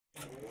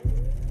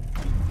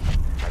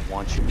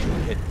want you to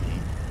hit me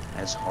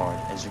as hard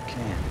as you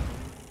can.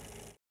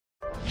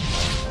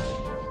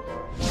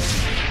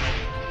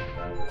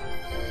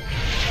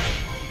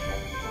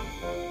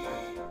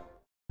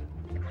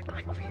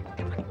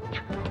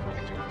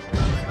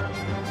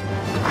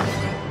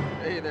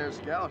 Hey there,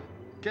 Scout.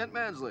 Kent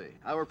Mansley.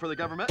 I work for the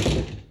government.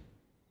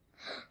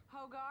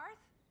 Hogarth?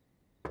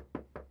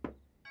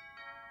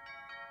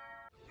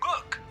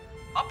 Look!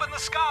 Up in the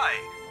sky!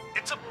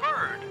 It's a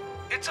bird!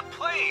 It's a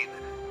plane!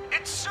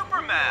 It's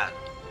Superman!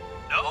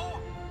 No?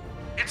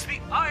 It's the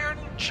Iron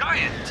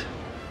Giant!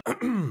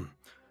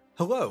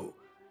 Hello,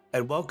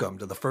 and welcome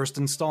to the first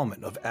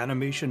installment of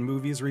Animation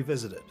Movies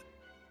Revisited,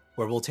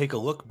 where we'll take a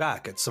look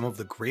back at some of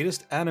the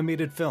greatest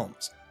animated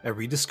films and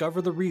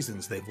rediscover the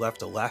reasons they've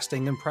left a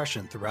lasting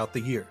impression throughout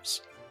the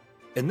years.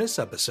 In this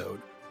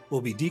episode,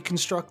 we'll be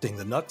deconstructing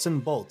the nuts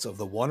and bolts of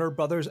the Warner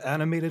Brothers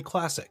animated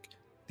classic,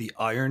 The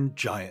Iron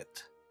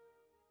Giant.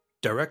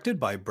 Directed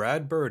by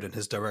Brad Bird in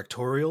his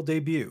directorial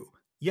debut,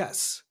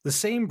 yes, the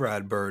same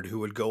Brad Bird who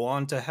would go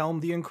on to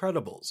helm The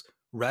Incredibles,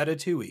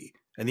 Ratatouille,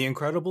 and The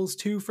Incredibles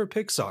 2 for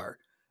Pixar,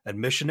 and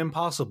Mission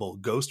Impossible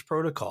Ghost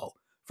Protocol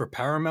for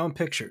Paramount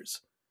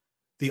Pictures.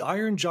 The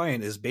Iron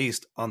Giant is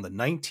based on the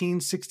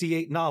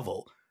 1968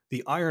 novel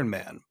The Iron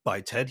Man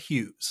by Ted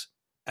Hughes.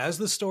 As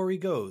the story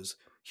goes,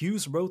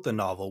 Hughes wrote the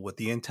novel with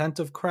the intent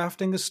of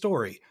crafting a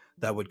story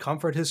that would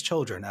comfort his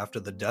children after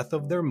the death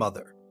of their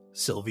mother,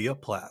 Sylvia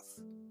Plath,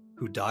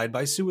 who died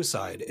by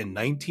suicide in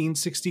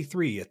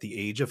 1963 at the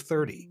age of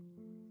 30.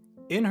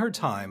 In her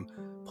time,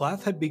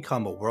 Plath had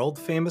become a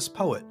world-famous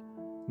poet,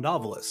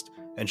 novelist,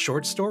 and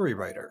short story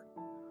writer.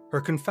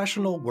 Her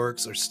confessional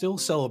works are still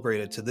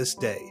celebrated to this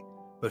day,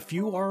 but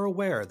few are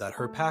aware that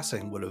her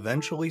passing would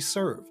eventually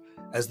serve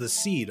as the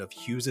seed of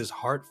Hughes's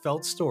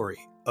heartfelt story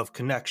of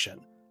connection,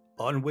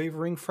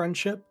 unwavering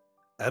friendship,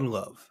 and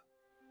love.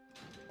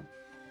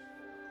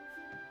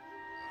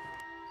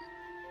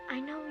 I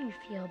know you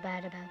feel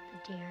bad about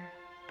the deer,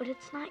 but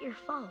it's not your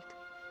fault.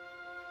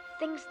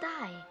 Things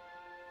die.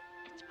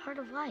 It's part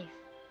of life.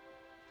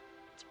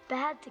 It's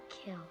bad to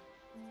kill,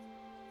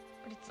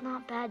 but it's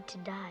not bad to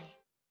die.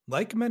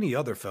 Like many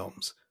other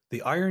films,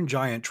 The Iron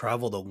Giant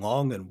traveled a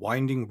long and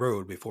winding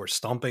road before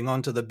stomping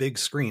onto the big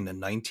screen in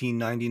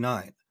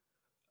 1999.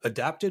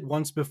 Adapted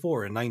once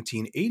before in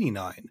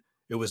 1989,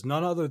 it was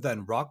none other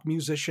than rock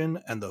musician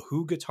and The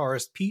Who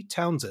guitarist Pete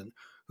Townshend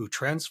who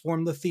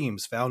transformed the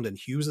themes found in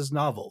Hughes's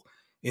novel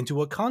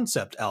into a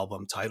concept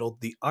album titled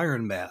The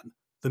Iron Man,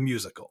 the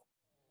Musical.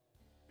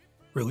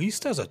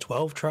 Released as a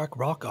 12-track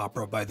rock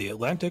opera by the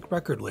Atlantic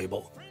record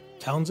label,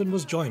 Townshend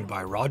was joined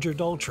by Roger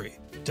Daltrey,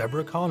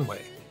 Deborah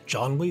Conway,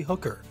 John Lee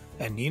Hooker,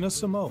 and Nina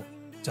Simone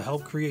to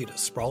help create a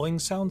sprawling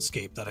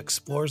soundscape that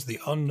explores the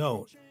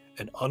unknown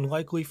and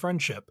unlikely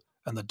friendship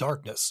and the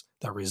darkness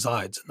that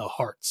resides in the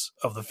hearts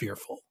of the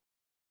fearful.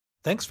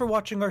 Thanks for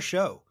watching our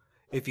show.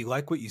 If you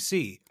like what you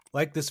see,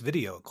 like this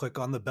video and click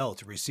on the bell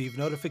to receive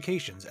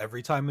notifications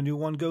every time a new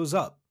one goes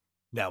up.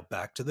 Now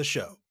back to the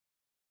show.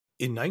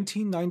 In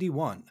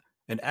 1991,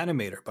 an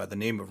animator by the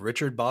name of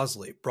Richard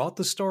Bosley brought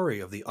the story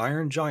of the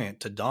Iron Giant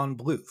to Don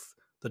Bluth,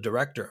 the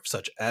director of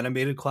such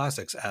animated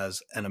classics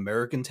as An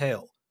American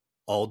Tail,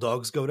 All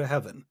Dogs Go to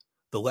Heaven,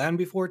 The Land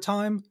Before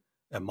Time,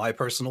 and my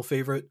personal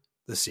favorite,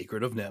 The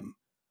Secret of Nim.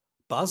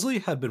 Bosley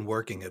had been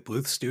working at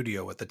Bluth's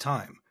studio at the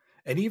time,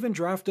 and even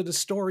drafted a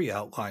story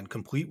outline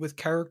complete with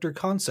character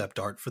concept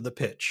art for the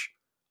pitch.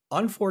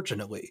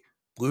 Unfortunately,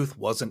 Bluth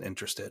wasn't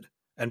interested,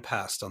 and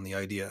passed on the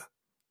idea.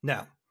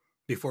 Now,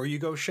 before you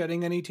go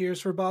shedding any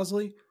tears for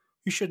Bosley,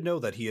 you should know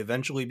that he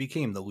eventually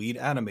became the lead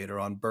animator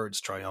on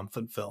Bird's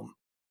triumphant film.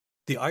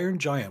 The Iron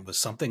Giant was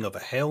something of a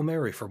Hail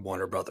Mary for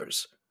Warner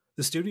Brothers.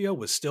 The studio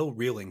was still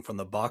reeling from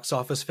the box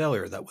office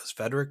failure that was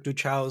Frederick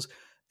Duchau's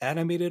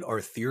animated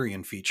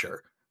Arthurian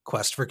feature,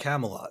 Quest for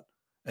Camelot,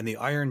 and The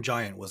Iron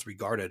Giant was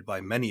regarded by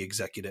many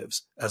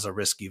executives as a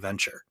risky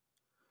venture.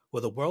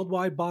 With a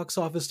worldwide box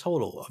office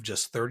total of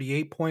just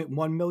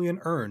 $38.1 million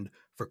earned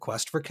for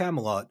Quest for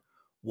Camelot,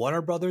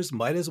 Warner Brothers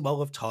might as well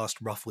have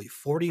tossed roughly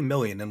 $40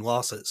 million in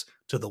losses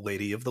to the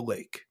Lady of the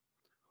Lake.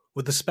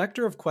 With the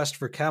specter of Quest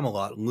for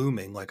Camelot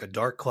looming like a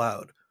dark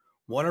cloud,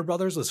 Warner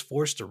Brothers was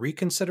forced to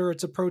reconsider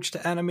its approach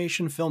to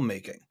animation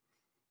filmmaking.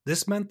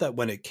 This meant that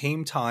when it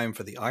came time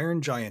for The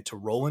Iron Giant to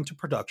roll into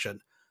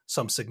production,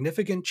 some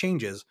significant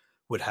changes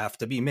would have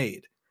to be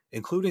made,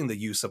 including the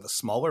use of a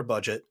smaller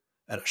budget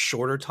and a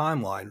shorter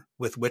timeline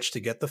with which to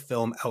get the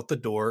film out the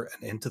door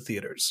and into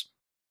theaters.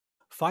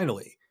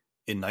 Finally,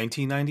 in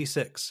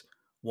 1996,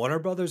 Warner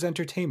Brothers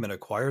Entertainment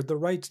acquired the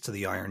rights to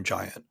The Iron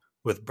Giant,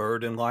 with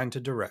Bird in line to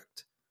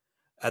direct.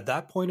 At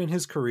that point in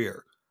his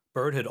career,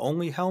 Bird had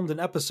only helmed an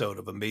episode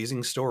of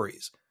Amazing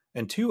Stories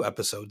and 2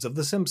 episodes of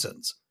The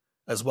Simpsons,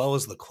 as well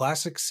as the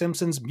classic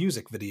Simpsons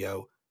music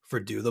video for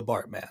Do the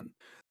Bartman.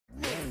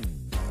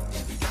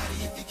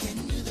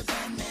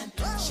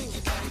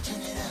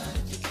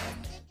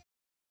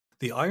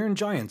 The Iron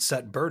Giant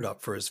set Bird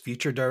up for his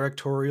feature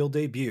directorial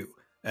debut,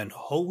 and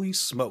holy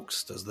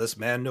smokes does this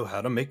man know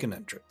how to make an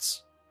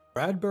entrance.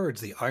 Brad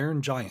Bird's The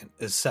Iron Giant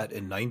is set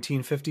in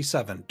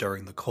 1957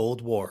 during the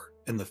Cold War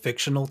in the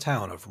fictional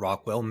town of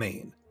Rockwell,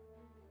 Maine.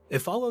 It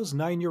follows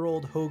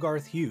 9-year-old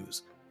Hogarth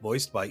Hughes,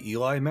 voiced by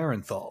Eli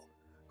Marienthal,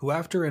 who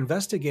after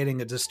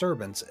investigating a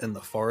disturbance in the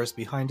forest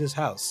behind his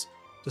house,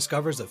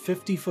 discovers a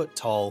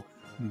 50-foot-tall,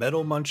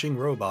 metal-munching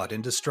robot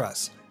in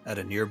distress at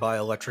a nearby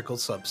electrical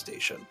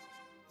substation.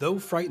 Though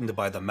frightened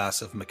by the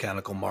massive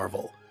mechanical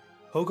marvel,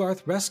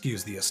 Hogarth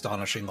rescues the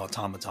astonishing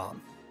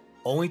automaton,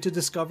 only to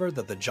discover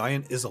that the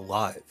giant is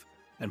alive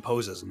and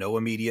poses no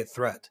immediate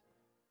threat.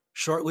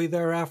 Shortly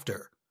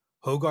thereafter,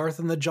 Hogarth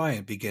and the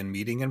giant begin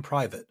meeting in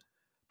private,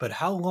 but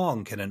how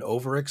long can an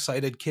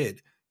overexcited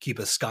kid keep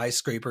a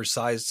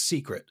skyscraper-sized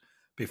secret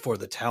before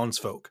the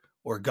townsfolk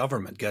or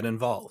government get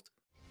involved?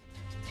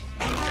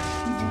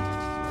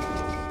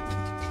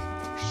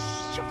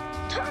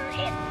 Turn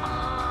it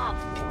off!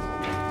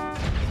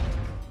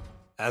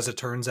 As it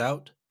turns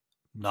out,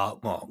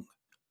 not long.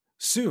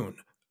 Soon,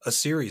 a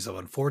series of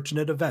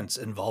unfortunate events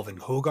involving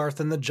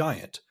Hogarth and the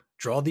giant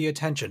draw the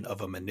attention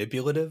of a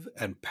manipulative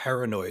and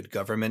paranoid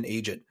government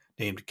agent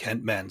named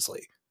Kent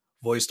Mansley,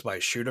 voiced by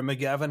Shooter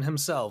McGavin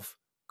himself,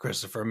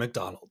 Christopher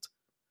McDonald.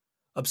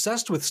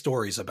 Obsessed with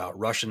stories about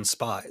Russian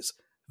spies,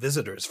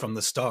 visitors from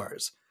the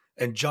stars,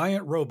 and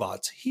giant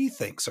robots he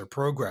thinks are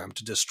programmed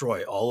to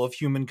destroy all of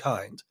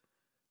humankind,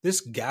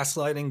 this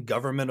gaslighting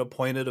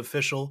government-appointed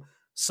official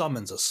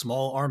summons a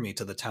small army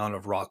to the town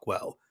of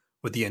Rockwell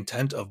with the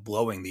intent of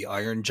blowing the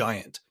Iron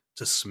Giant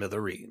to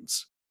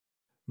smithereens.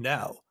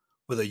 Now,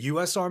 with a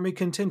U.S. Army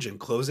contingent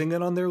closing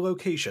in on their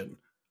location,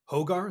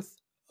 Hogarth,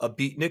 a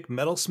beatnik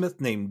metalsmith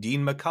named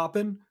Dean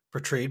McCoppin,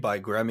 portrayed by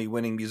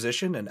Grammy-winning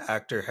musician and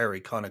actor Harry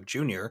Connick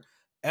Jr.,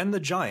 and the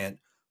Giant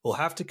will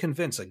have to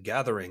convince a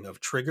gathering of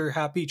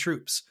trigger-happy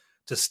troops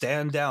to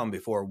stand down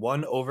before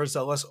one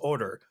overzealous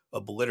order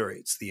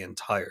obliterates the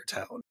entire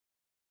town.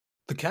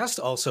 The cast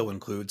also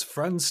includes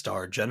Friends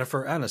star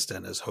Jennifer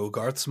Aniston as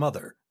Hogarth's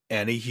mother,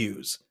 Annie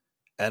Hughes,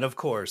 and of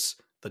course,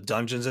 the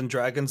Dungeons &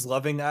 Dragons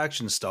loving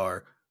action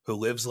star who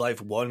lives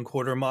life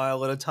 1/4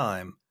 mile at a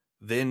time,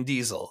 Vin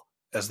Diesel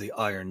as the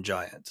Iron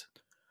Giant.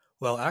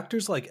 While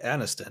actors like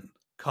Aniston,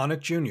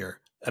 Connick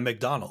Jr., and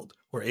McDonald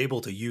were able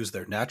to use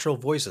their natural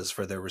voices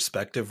for their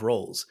respective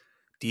roles,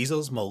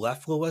 Diesel's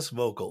mellifluous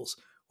vocals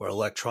were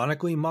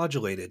electronically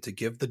modulated to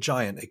give the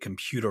giant a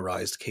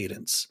computerized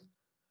cadence.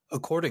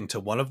 According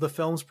to one of the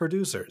film's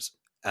producers,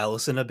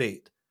 Alison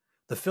Abate,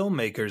 the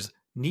filmmakers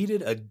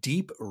needed a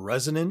deep,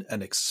 resonant,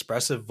 and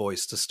expressive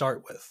voice to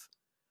start with.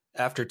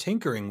 After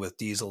tinkering with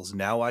Diesel's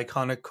now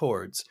iconic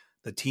chords,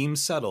 the team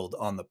settled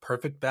on the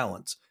perfect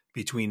balance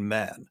between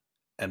man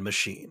and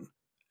machine.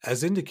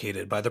 As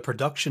indicated by the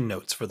production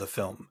notes for the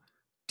film,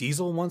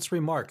 Diesel once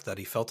remarked that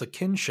he felt a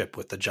kinship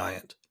with the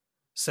giant,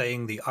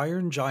 saying the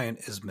Iron Giant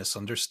is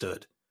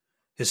misunderstood.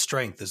 His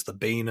strength is the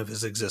bane of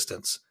his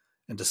existence,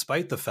 and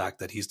despite the fact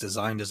that he's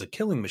designed as a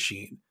killing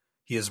machine,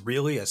 he is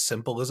really as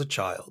simple as a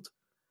child.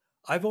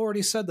 I've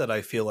already said that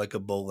I feel like a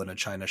bull in a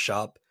china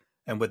shop,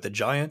 and with the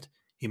giant,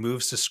 he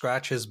moves to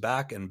scratch his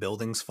back and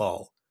buildings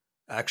fall.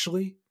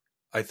 Actually,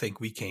 I think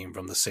we came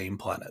from the same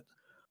planet.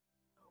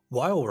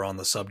 While we're on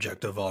the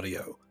subject of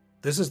audio,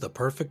 this is the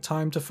perfect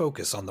time to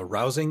focus on the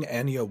rousing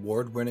Annie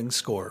Award-winning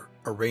score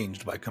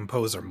arranged by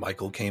composer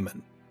Michael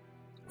Kamen.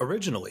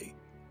 Originally,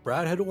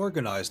 Brad had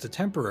organized a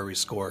temporary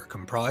score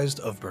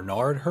comprised of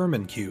Bernard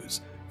Herrmann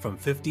cues from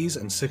 50s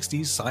and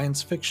 60s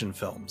science fiction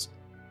films,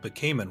 but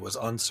Kamen was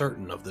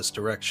uncertain of this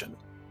direction.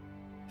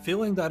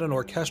 Feeling that an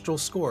orchestral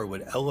score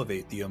would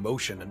elevate the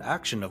emotion and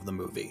action of the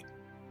movie,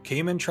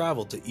 Kamen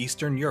traveled to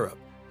Eastern Europe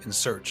in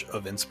search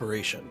of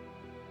inspiration.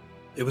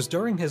 It was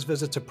during his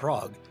visit to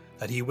Prague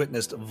that he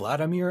witnessed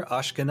Vladimir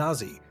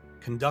Ashkenazy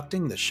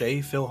conducting the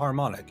Czech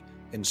Philharmonic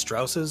in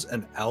Strauss's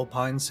An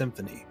Alpine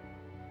Symphony.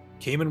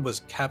 Kamen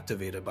was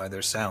captivated by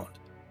their sound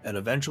and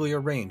eventually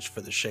arranged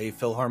for the Czech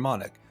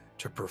Philharmonic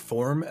to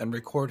perform and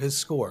record his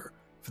score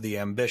for the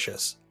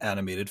ambitious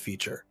animated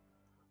feature.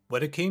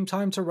 When it came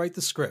time to write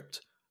the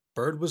script,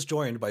 Bird was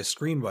joined by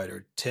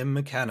screenwriter Tim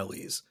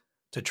McAnally's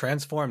to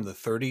transform the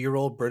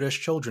 30-year-old British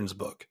children's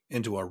book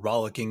into a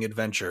rollicking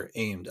adventure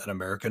aimed at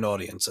American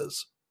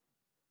audiences.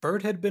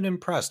 Bird had been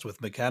impressed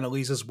with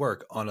McAnally's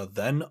work on a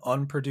then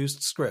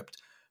unproduced script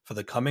for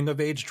the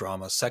coming-of-age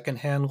drama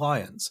Secondhand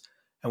Lions,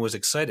 and was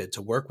excited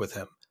to work with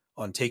him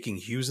on taking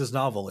Hughes'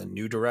 novel in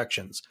new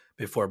directions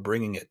before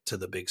bringing it to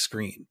the big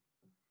screen.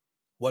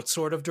 What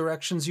sort of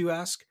directions, you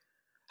ask?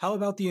 How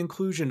about the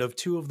inclusion of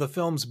two of the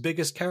film's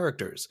biggest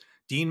characters,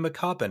 Dean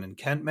McCoppin and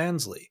Kent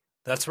Mansley?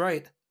 That's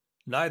right.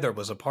 Neither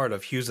was a part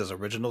of Hughes'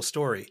 original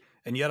story,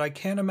 and yet I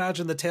can't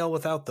imagine the tale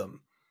without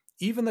them.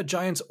 Even the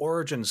giant's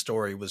origin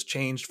story was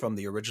changed from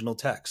the original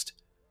text.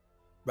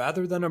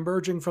 Rather than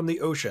emerging from the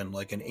ocean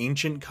like an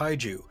ancient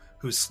kaiju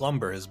whose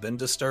slumber has been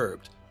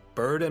disturbed,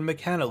 Bird and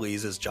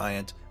McAnally's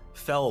giant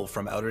fell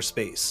from outer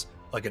space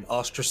like an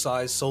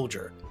ostracized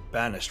soldier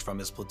banished from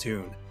his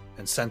platoon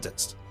and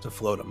sentenced to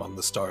float among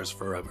the stars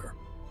forever.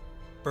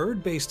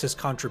 Bird based his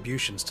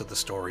contributions to the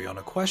story on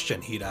a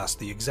question he'd asked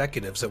the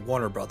executives at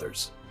Warner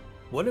Brothers.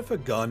 What if a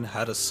gun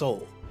had a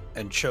soul?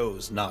 and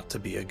chose not to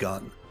be a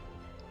gun.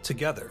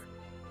 Together,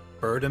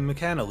 Bird and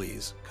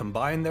McAnally's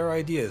combined their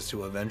ideas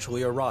to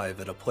eventually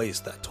arrive at a place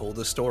that told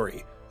a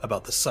story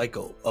about the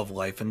cycle of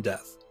life and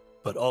death,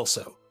 but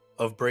also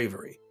of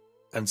bravery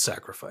and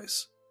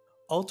sacrifice.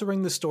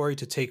 Altering the story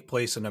to take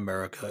place in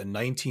America in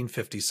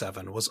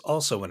 1957 was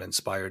also an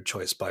inspired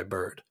choice by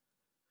Bird.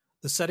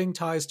 The setting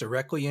ties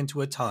directly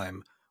into a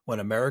time when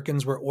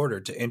Americans were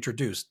ordered to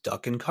introduce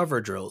duck and cover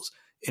drills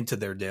into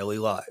their daily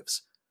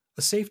lives,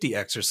 a safety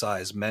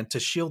exercise meant to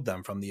shield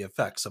them from the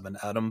effects of an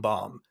atom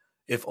bomb,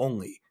 if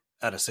only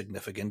at a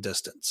significant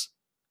distance.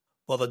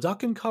 While the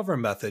duck and cover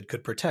method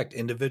could protect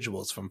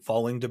individuals from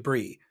falling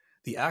debris,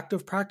 the act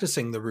of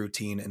practicing the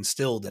routine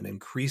instilled an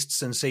increased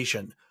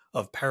sensation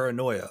of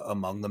paranoia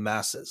among the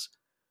masses,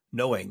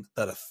 knowing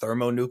that a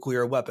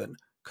thermonuclear weapon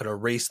could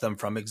erase them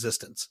from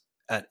existence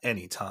at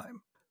any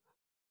time.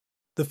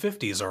 "The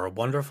 50s are a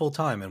wonderful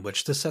time in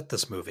which to set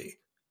this movie,"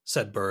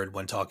 said Bird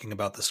when talking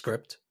about the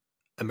script.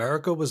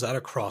 "America was at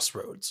a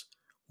crossroads.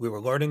 We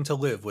were learning to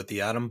live with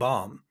the atom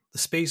bomb, the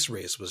space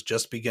race was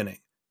just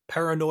beginning,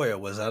 paranoia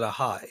was at a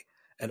high,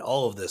 and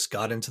all of this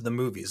got into the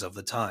movies of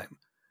the time.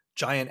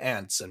 Giant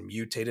ants and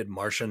mutated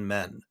Martian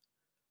men.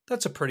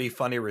 That's a pretty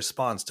funny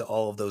response to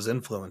all of those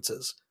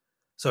influences.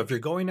 So if you're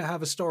going to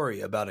have a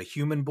story about a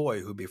human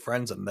boy who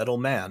befriends a metal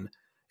man,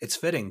 it's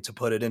fitting to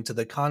put it into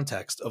the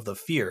context of the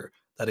fear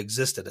that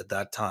existed at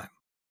that time."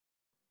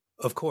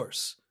 Of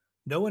course,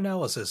 no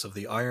analysis of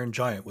the Iron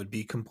Giant would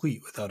be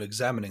complete without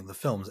examining the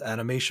film's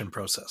animation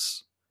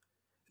process.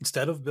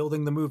 Instead of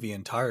building the movie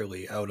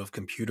entirely out of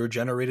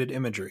computer-generated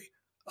imagery,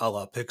 a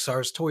la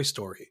Pixar's Toy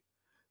Story,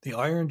 the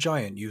Iron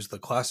Giant used the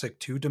classic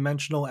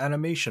two-dimensional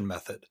animation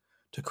method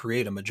to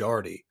create a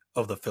majority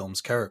of the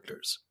film's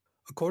characters.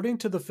 According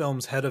to the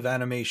film's head of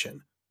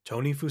animation,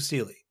 Tony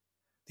Fusilli,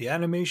 the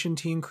animation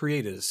team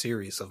created a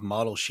series of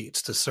model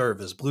sheets to serve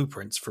as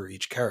blueprints for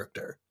each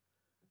character.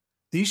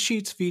 These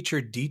sheets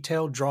featured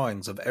detailed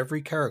drawings of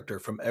every character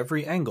from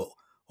every angle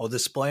while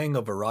displaying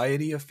a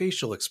variety of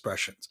facial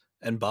expressions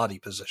and body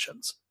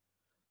positions.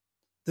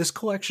 This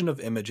collection of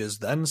images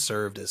then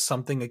served as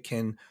something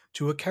akin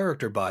to a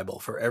character Bible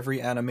for every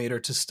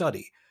animator to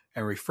study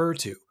and refer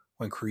to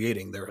when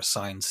creating their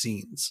assigned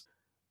scenes.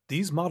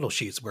 These model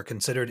sheets were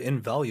considered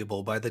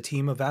invaluable by the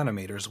team of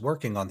animators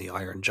working on the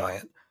Iron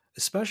Giant,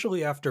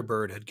 especially after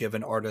Bird had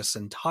given artists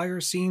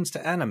entire scenes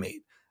to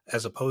animate,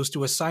 as opposed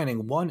to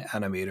assigning one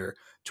animator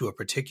to a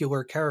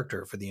particular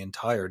character for the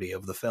entirety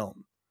of the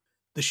film.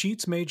 The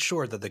sheets made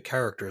sure that the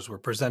characters were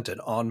presented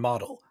on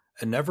model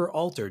and never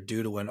altered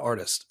due to an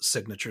artist's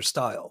signature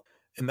style.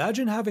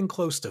 Imagine having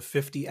close to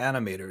 50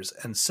 animators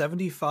and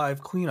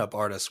 75 cleanup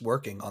artists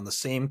working on the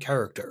same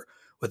character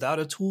without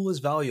a tool as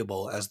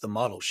valuable as the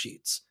model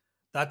sheets.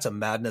 That's a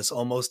madness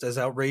almost as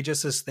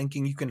outrageous as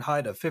thinking you can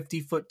hide a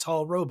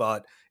 50-foot-tall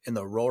robot in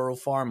the rural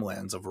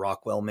farmlands of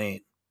Rockwell,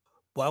 Maine.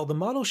 While the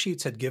model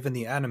sheets had given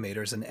the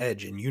animators an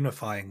edge in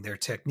unifying their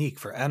technique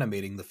for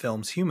animating the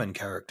film's human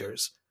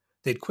characters,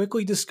 they'd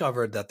quickly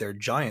discovered that their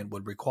giant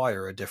would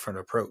require a different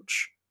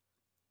approach.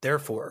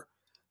 Therefore,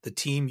 the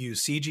team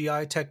used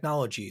CGI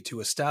technology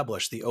to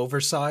establish the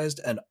oversized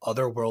and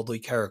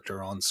otherworldly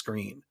character on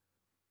screen.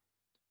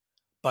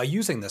 By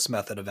using this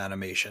method of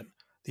animation,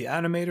 the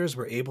animators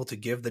were able to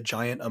give the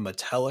giant a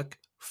metallic,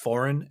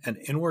 foreign, and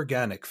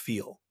inorganic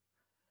feel.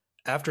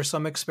 After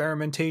some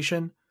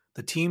experimentation,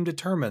 the team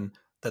determined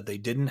that they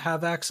didn't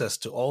have access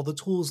to all the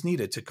tools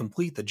needed to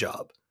complete the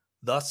job.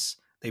 Thus,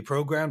 they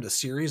programmed a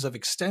series of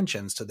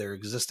extensions to their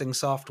existing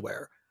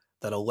software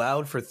that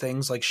allowed for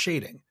things like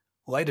shading,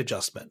 light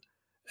adjustment,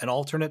 and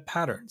alternate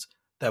patterns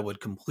that would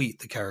complete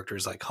the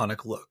character's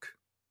iconic look.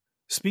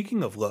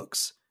 Speaking of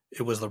looks,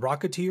 it was the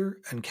Rocketeer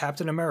and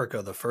Captain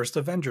America the First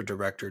Avenger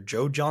director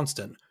Joe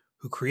Johnston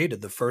who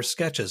created the first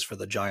sketches for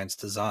the Giant's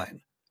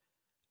design.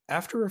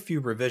 After a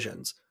few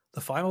revisions,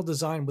 the final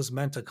design was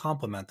meant to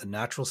complement the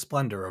natural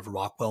splendor of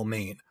Rockwell,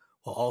 Maine,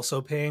 while also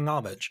paying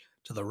homage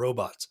to the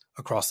robots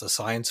across the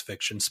science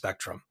fiction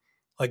spectrum,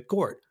 like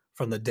Gort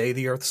from The Day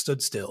the Earth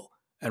Stood Still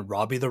and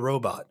Robbie the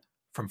Robot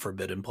from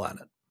Forbidden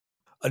Planet.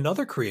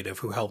 Another creative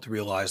who helped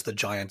realize the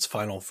Giant's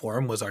final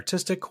form was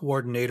artistic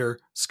coordinator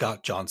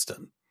Scott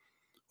Johnston.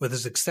 With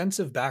his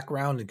extensive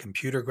background in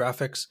computer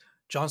graphics,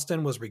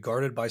 Johnston was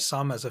regarded by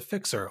some as a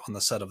fixer on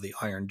the set of the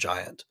Iron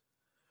Giant.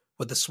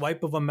 With the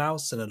swipe of a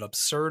mouse and an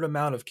absurd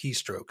amount of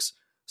keystrokes,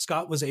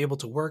 Scott was able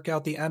to work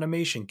out the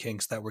animation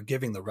kinks that were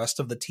giving the rest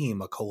of the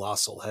team a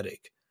colossal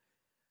headache.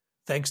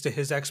 Thanks to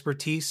his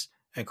expertise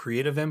and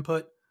creative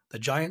input, the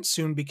Giant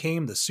soon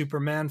became the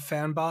Superman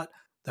fanbot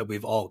that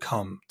we've all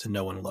come to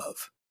know and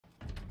love.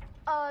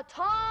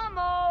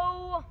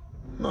 Atomo!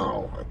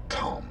 No,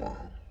 Atomo.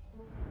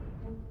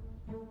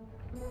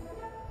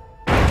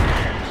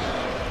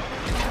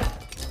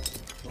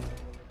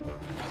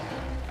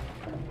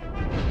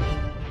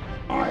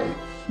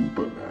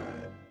 Superman.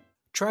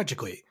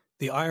 Tragically,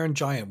 The Iron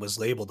Giant was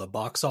labeled a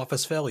box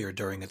office failure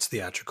during its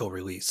theatrical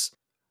release.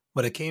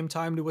 When it came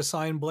time to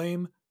assign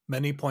blame,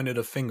 many pointed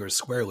a finger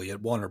squarely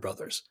at Warner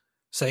Brothers,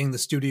 saying the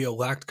studio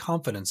lacked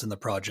confidence in the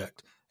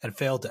project and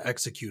failed to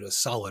execute a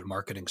solid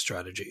marketing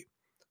strategy.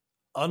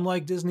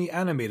 Unlike Disney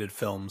animated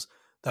films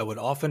that would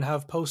often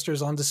have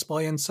posters on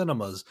display in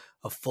cinemas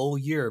a full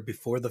year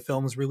before the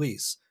film's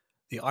release,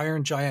 the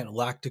Iron Giant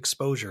lacked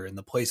exposure in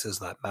the places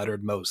that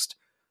mattered most,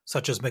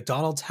 such as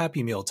McDonald's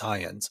Happy Meal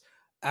tie-ins,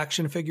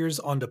 action figures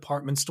on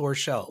department store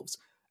shelves,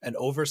 and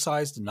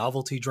oversized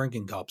novelty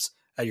drinking cups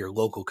at your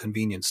local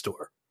convenience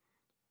store.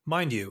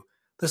 Mind you,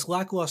 this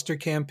lackluster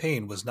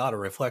campaign was not a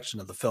reflection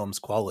of the film's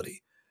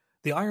quality.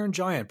 The Iron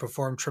Giant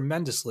performed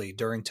tremendously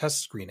during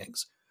test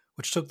screenings,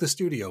 which took the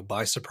studio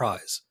by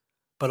surprise.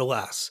 But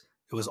alas,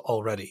 it was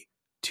already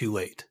too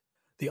late.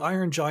 The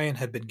Iron Giant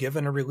had been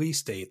given a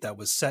release date that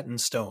was set in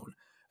stone,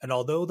 and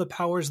although the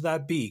powers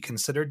that be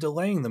considered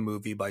delaying the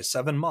movie by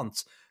 7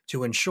 months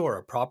to ensure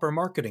a proper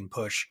marketing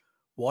push,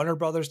 Warner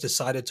Brothers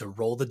decided to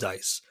roll the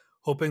dice,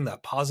 hoping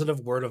that positive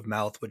word of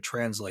mouth would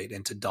translate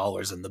into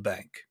dollars in the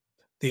bank.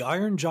 The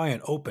Iron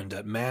Giant opened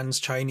at Mann's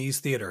Chinese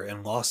Theater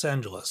in Los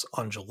Angeles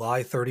on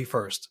July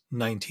 31st,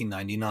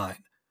 1999,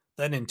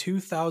 then in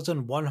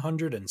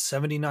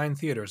 2,179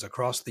 theaters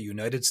across the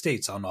United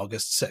States on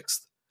August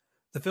 6th.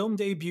 The film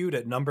debuted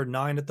at number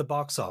 9 at the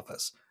box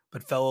office,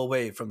 but fell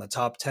away from the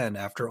top 10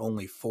 after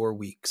only 4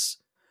 weeks.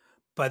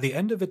 By the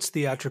end of its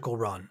theatrical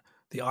run,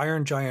 the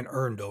Iron Giant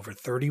earned over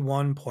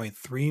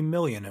 $31.3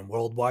 million in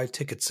worldwide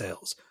ticket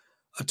sales,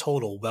 a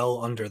total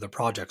well under the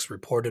project's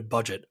reported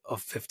budget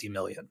of $50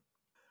 million.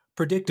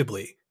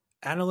 Predictably,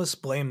 analysts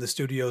blame the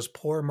studio's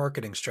poor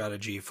marketing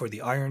strategy for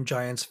the Iron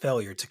Giant's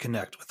failure to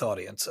connect with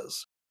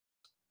audiences.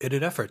 In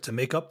an effort to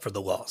make up for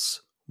the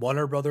loss,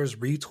 Warner Brothers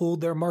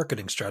retooled their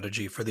marketing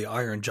strategy for the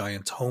Iron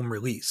Giant's home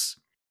release.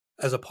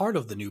 As a part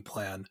of the new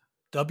plan,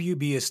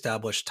 WB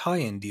established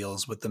tie-in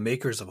deals with the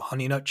makers of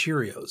Honey Nut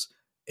Cheerios,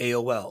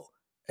 AOL,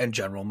 and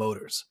General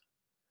Motors.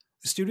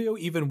 The studio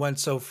even went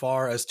so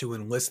far as to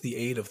enlist the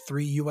aid of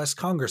 3 U.S.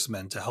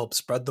 congressmen to help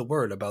spread the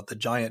word about the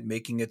Giant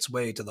making its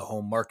way to the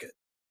home market.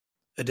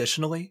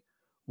 Additionally,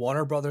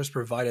 Warner Brothers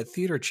provided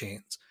theater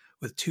chains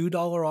with $2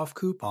 off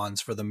coupons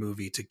for the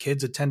movie to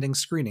kids attending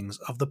screenings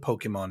of the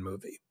Pokémon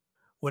movie.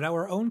 When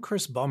our own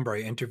Chris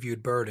Bumbray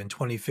interviewed Bird in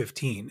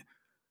 2015,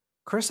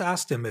 Chris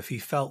asked him if he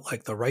felt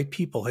like the right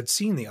people had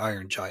seen the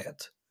Iron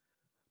Giant.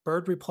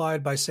 Bird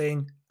replied by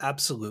saying,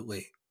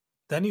 "Absolutely."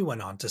 Then he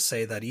went on to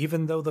say that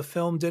even though the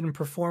film didn't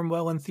perform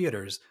well in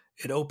theaters,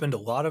 it opened a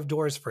lot of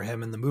doors for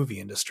him in the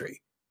movie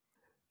industry.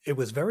 "It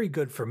was very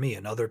good for me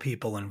and other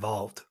people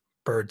involved,"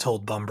 Bird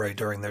told Bumbray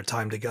during their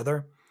time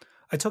together.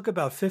 "I took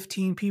about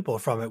 15 people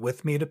from it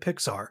with me to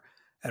Pixar,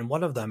 and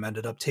one of them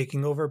ended up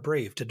taking over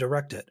Brave to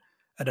direct it,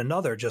 and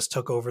another just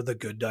took over The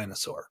Good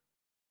Dinosaur."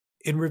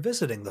 In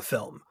revisiting the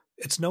film,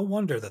 it's no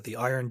wonder that the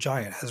Iron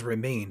Giant has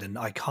remained an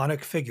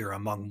iconic figure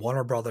among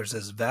Warner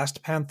Brothers'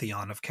 vast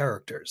pantheon of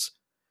characters.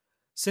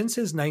 Since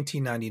his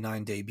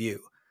 1999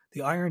 debut,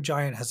 the Iron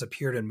Giant has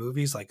appeared in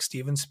movies like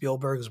Steven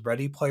Spielberg's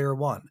Ready Player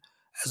One,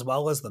 as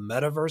well as the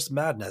metaverse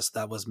madness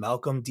that was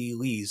Malcolm D.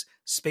 Lee's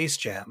Space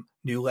Jam: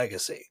 New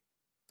Legacy.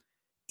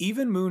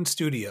 Even Moon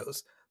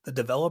Studios, the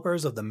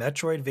developers of the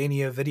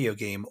Metroidvania video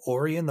game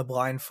Ori and the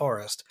Blind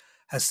Forest,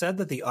 has said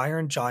that the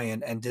Iron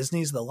Giant and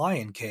Disney's The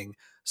Lion King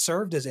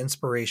served as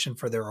inspiration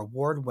for their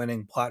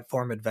award-winning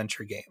platform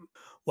adventure game.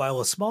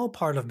 While a small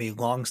part of me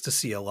longs to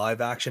see a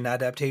live-action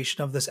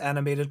adaptation of this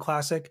animated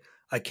classic,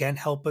 I can't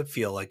help but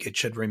feel like it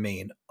should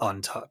remain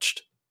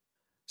untouched.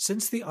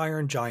 Since the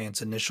Iron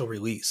Giant's initial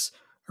release,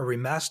 a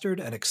remastered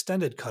and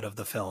extended cut of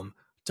the film,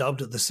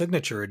 dubbed the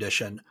Signature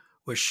Edition,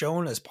 was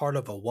shown as part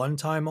of a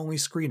one-time-only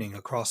screening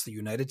across the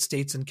United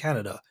States and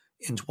Canada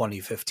in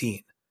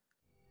 2015.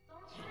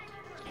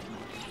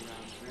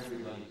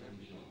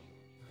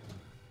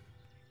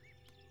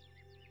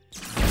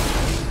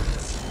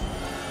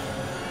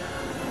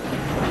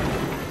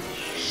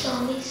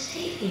 Shall we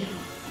save you?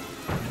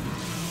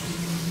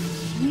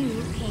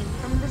 You came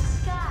from the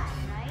sky,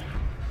 right?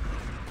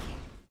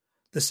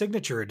 The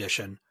Signature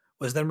Edition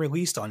was then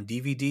released on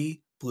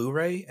DVD,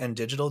 Blu-ray, and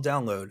digital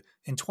download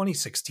in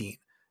 2016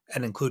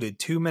 and included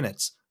 2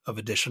 minutes of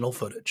additional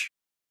footage.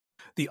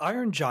 The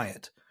Iron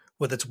Giant,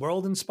 with its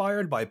world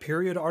inspired by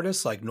period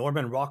artists like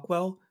Norman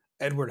Rockwell,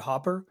 Edward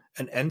Hopper,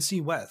 and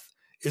N.C. Weth,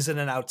 is an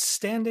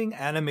outstanding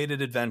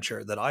animated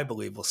adventure that I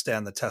believe will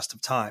stand the test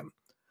of time.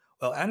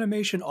 While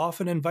animation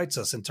often invites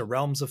us into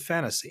realms of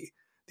fantasy,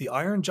 the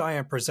Iron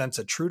Giant presents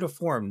a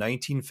true-to-form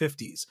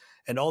 1950s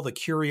and all the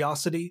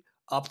curiosity,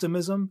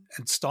 optimism,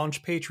 and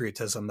staunch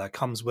patriotism that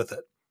comes with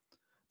it.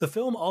 The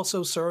film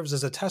also serves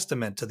as a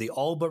testament to the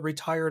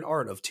all-but-retired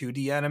art of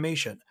 2D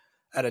animation,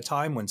 at a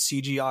time when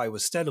CGI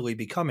was steadily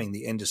becoming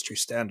the industry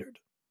standard.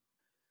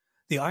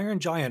 The Iron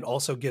Giant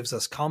also gives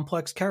us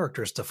complex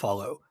characters to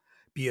follow,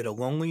 be it a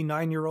lonely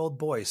 9-year-old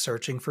boy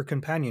searching for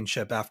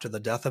companionship after the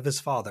death of his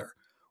father,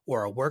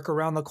 or a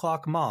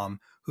work-around-the-clock mom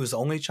whose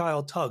only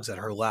child tugs at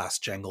her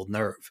last jangled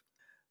nerve.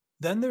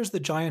 Then there's the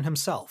Giant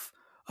himself,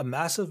 a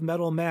massive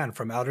metal man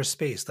from outer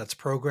space that's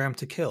programmed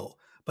to kill,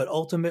 but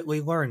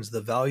ultimately learns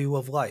the value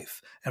of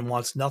life and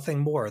wants nothing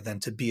more than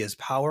to be as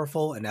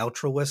powerful and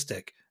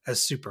altruistic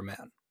as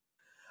Superman.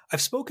 I've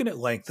spoken at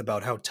length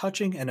about how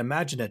touching and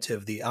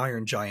imaginative The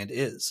Iron Giant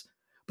is,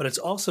 but it's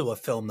also a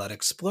film that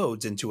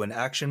explodes into an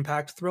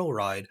action-packed thrill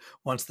ride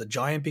once the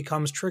giant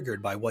becomes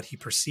triggered by what he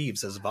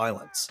perceives as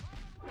violence.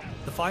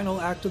 The final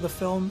act of the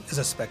film is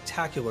a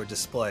spectacular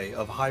display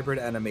of hybrid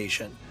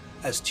animation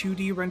as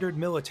 2D rendered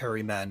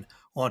military men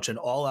launch an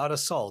all-out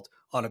assault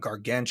on a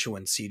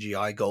gargantuan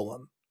CGI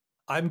golem.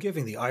 I'm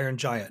giving The Iron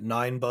Giant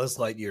 9 Buzz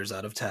Lightyears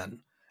out of 10,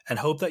 and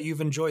hope that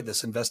you've enjoyed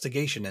this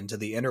investigation into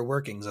the inner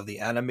workings of the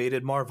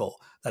animated marvel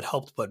that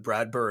helped put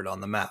Brad Bird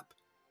on the map.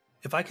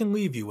 If I can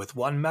leave you with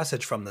one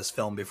message from this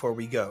film before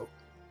we go,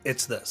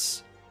 it's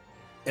this.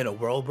 In a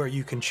world where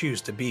you can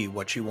choose to be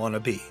what you want to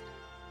be,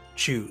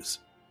 choose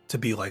to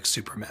be like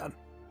Superman.